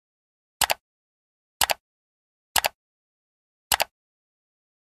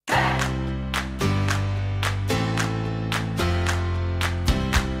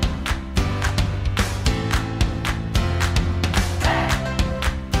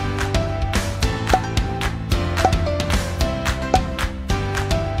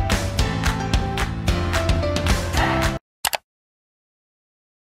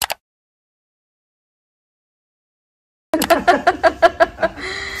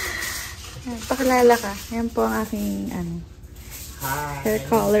Pakilala ka. Yan po ang aking Hi. hair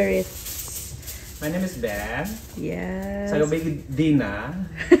colorist. My name is Ben. Yes. Sa lubig Dina.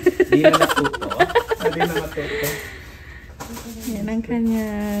 Dina Matuto. Dina Matuto. Yan ang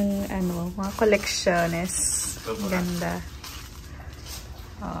kanyang mga collectiones. Ganda.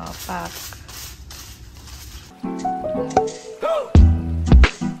 Oh, pack.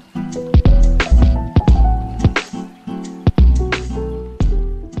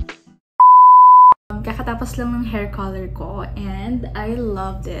 Kakatapos lang ng hair color ko and I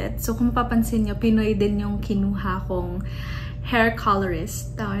loved it. So kung mapapansin nyo, Pinoy din yung kinuha kong hair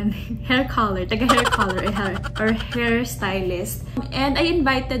colorist. Hair color, taga-hair color or hair stylist. And I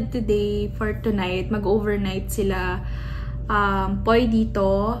invited today for tonight. Mag-overnight sila Poy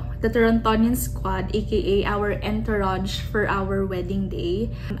dito, the Torontonian squad, aka our entourage for our wedding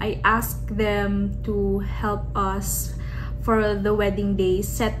day. I asked them to help us for the wedding day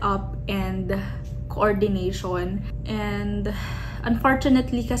setup and coordination. And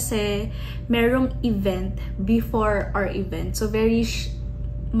unfortunately kasi merong event before our event. So very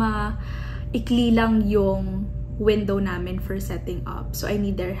maikli lang yung window namin for setting up. So I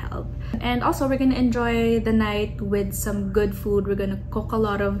need their help. And also we're gonna enjoy the night with some good food. We're gonna cook a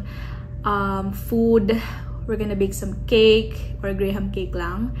lot of food. We're gonna bake some cake or graham cake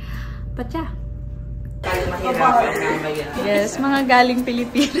lang. But yeah. Yes, mga galing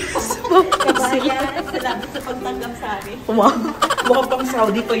Pilipinas. Kabayan, salamat sa pagtanggap sa amin. Wow, mukha pang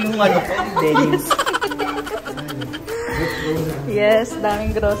Saudi pa yung delis. Yes,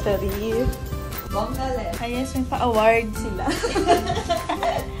 daming grocery. Ayos, may pa-award sila.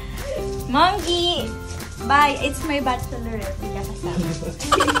 Monkey! Bye! It's my bachelorette. Hindi ka kasama.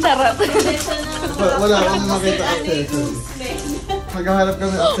 Charot. Wala akong makita accessories. Maghahanap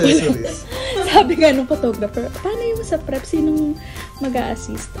kami accessories. Sabi nga nung photographer, paano yung sa prep? Sinong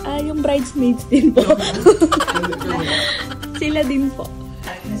mag-a-assist? Yung bridesmaids din po. Sila din po.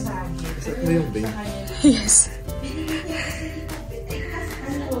 Ano yung bing? Yes.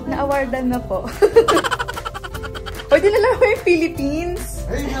 Na-awardan na po. Pwede na lang yung Philippines.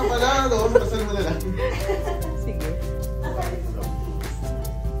 Ay, nga pala. Pasal mo na lang. Sige.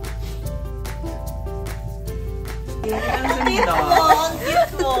 Cute mo! Ang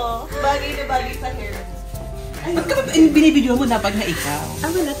cute mo! Bagay na bagay sa hair mo. Ba't ka ba binibidyo mo dapat na ikaw?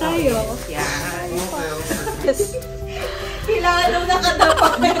 Wala tayo. Yan. Yes. Kailangan daw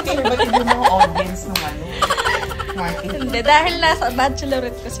nakadapat. Ba't yung mga audience ng marketing? Hindi, dahil nasa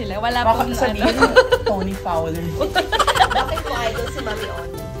bachelorette ko sila. Wala Baka pong sabihin Tony Fowler. Bakit mo idol si Mami On?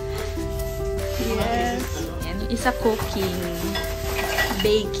 Yes. Yan, isa cooking,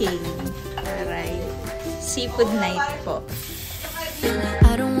 baking, alright. Seafood night po.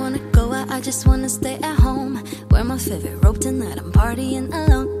 I don't wanna go out, I just wanna stay at home. Wear my favorite robe tonight, I'm partying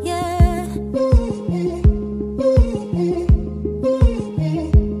alone, yeah.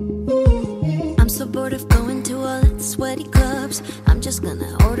 I'm so bored of going to all the sweaty clubs. I'm just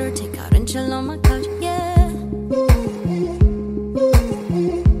gonna order takeout and chill on my couch, yeah.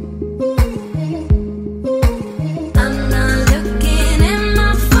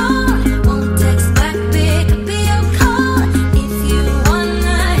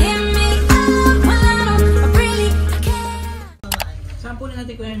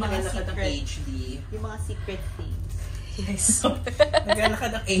 Yung mga secret things. Yes.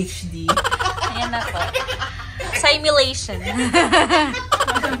 Naglalakad ang HD. Ayan na po. Simulation.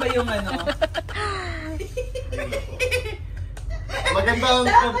 Saan ba yung Maganda ang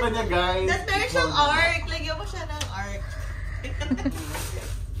kanta niya, guys. Meron siyang arc. Lagyan mo siya ng arc.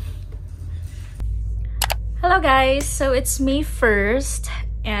 Hello guys! So it's May 1st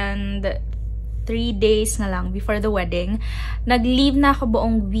and 3 days na lang before the wedding. Nag-leave na ako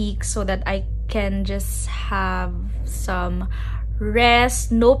buong week so that I can just have some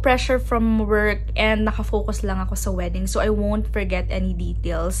rest, no pressure from work, and nakafocus lang ako sa wedding. So I won't forget any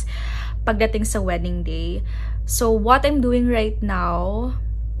details pagdating sa wedding day. So what I'm doing right now,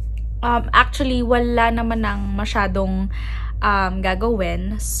 actually wala naman ng masyadong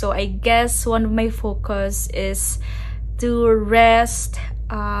gagawin. So I guess one of my focus is to rest.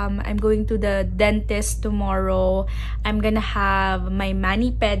 I'm going to the dentist tomorrow. I'm gonna have my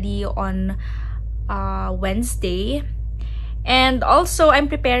mani-pedi on Wednesday. And also,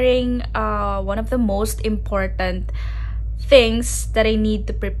 I'm preparing one of the most important things that I need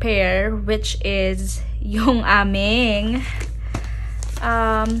to prepare, which is yung aming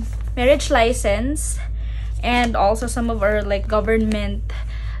marriage license and also some of our like government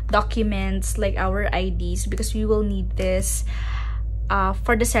documents like our IDs, because we will need this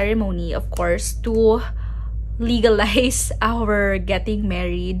for the ceremony, of course, to legalize our getting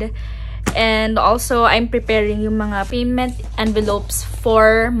married. And also, I'm preparing yung mga payment envelopes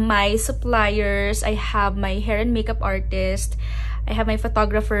for my suppliers. I have my hair and makeup artist. I have my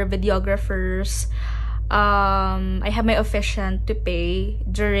photographer, videographers. I have my officiant to pay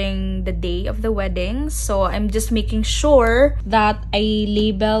during the day of the wedding. So, I'm just making sure that I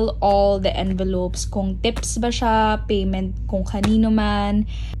label all the envelopes kung tips ba siya, payment kung kanino man.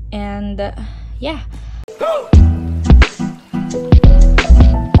 And, yeah. Go!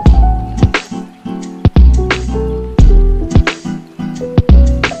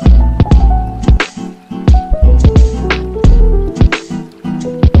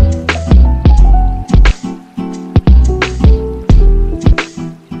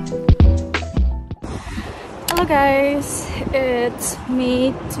 Guys, it's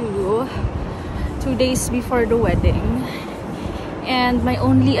May 2 days before the wedding, and my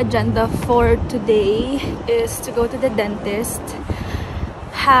only agenda for today is to go to the dentist,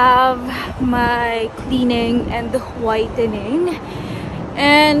 have my cleaning and whitening,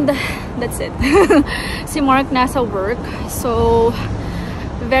 and that's it. Si Mark nasa work, so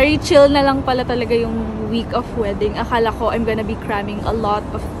very chill na lang pala talaga yung week of wedding. Akala ko I'm gonna be cramming a lot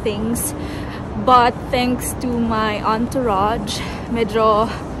of things. But thanks to my entourage, medyo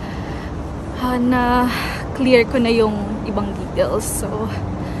na-clear ko na yung ibang details. So,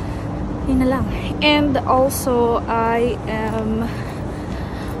 yun na lang. And also, I am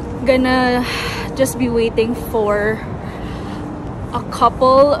gonna just be waiting for a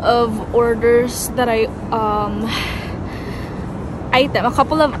couple of orders that a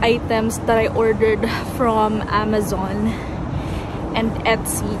couple of items that I ordered from Amazon and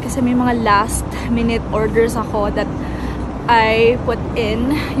Etsy, kasi may mga last minute orders ako that I put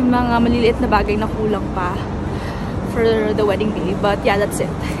in, yung mga maliliit na bagay na kulang pa for the wedding day. But yeah, that's it.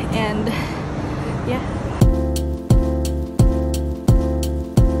 And yeah.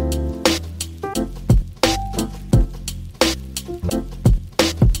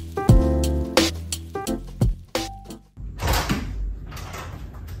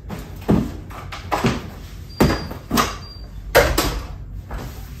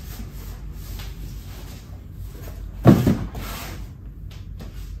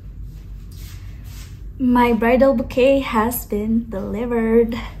 My bridal bouquet has been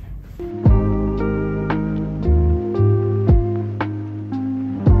delivered.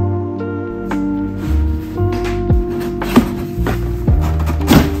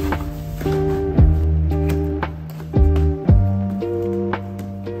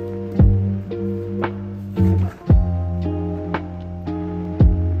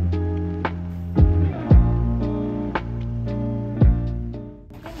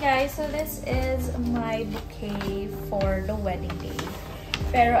 So this is my bouquet for the wedding day.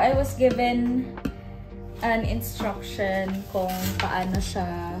 Pero I was given an instruction kung paano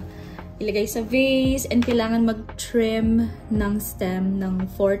siya ilagay sa vase, and kailangan mag-trim ng stem ng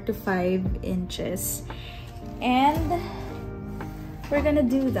 4 to 5 inches. And we're gonna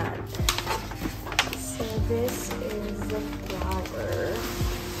do that. So this is the flower.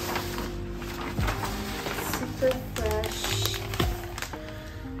 Super fresh.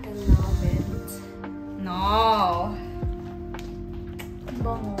 No!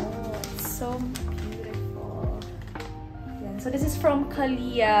 Bango. It's so beautiful. Yan. So this is from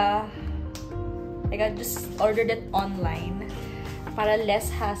Kalia. Like I just ordered it online para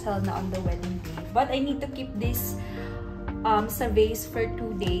less hassle na on the wedding day. But I need to keep this sa vase for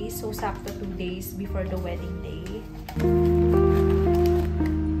 2 days. So sakto 2 days before the wedding day.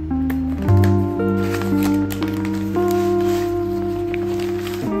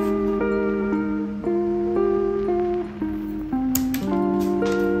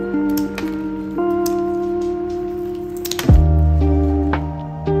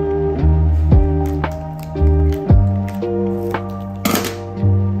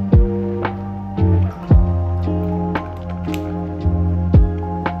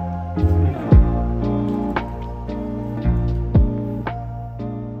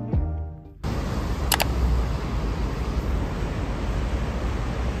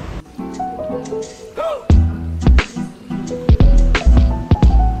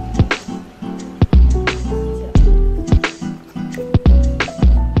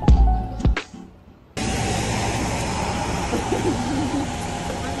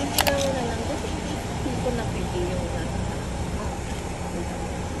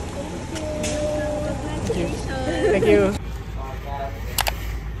 Thank you.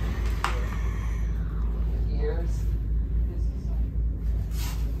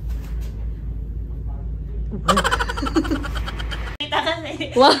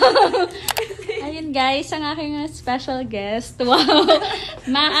 Wow! Ayun guys, ang aking special guest. Wow!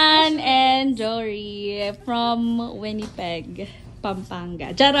 Maan and Jory from Winnipeg,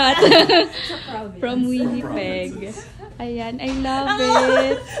 Pampanga. Charot! From Winnipeg. Ayan, I love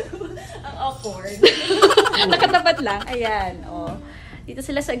it. Ang awkward. Nakatapat lang. Ayan, oh. Dito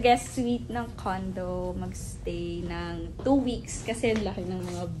sila sa guest suite ng condo, magstay ng 2 weeks kasi ang laki ng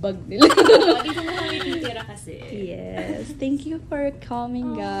mga bag nila. Dito mo kami titira kasi. Yes. Thank you for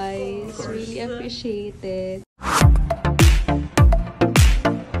coming, guys. Really appreciate it.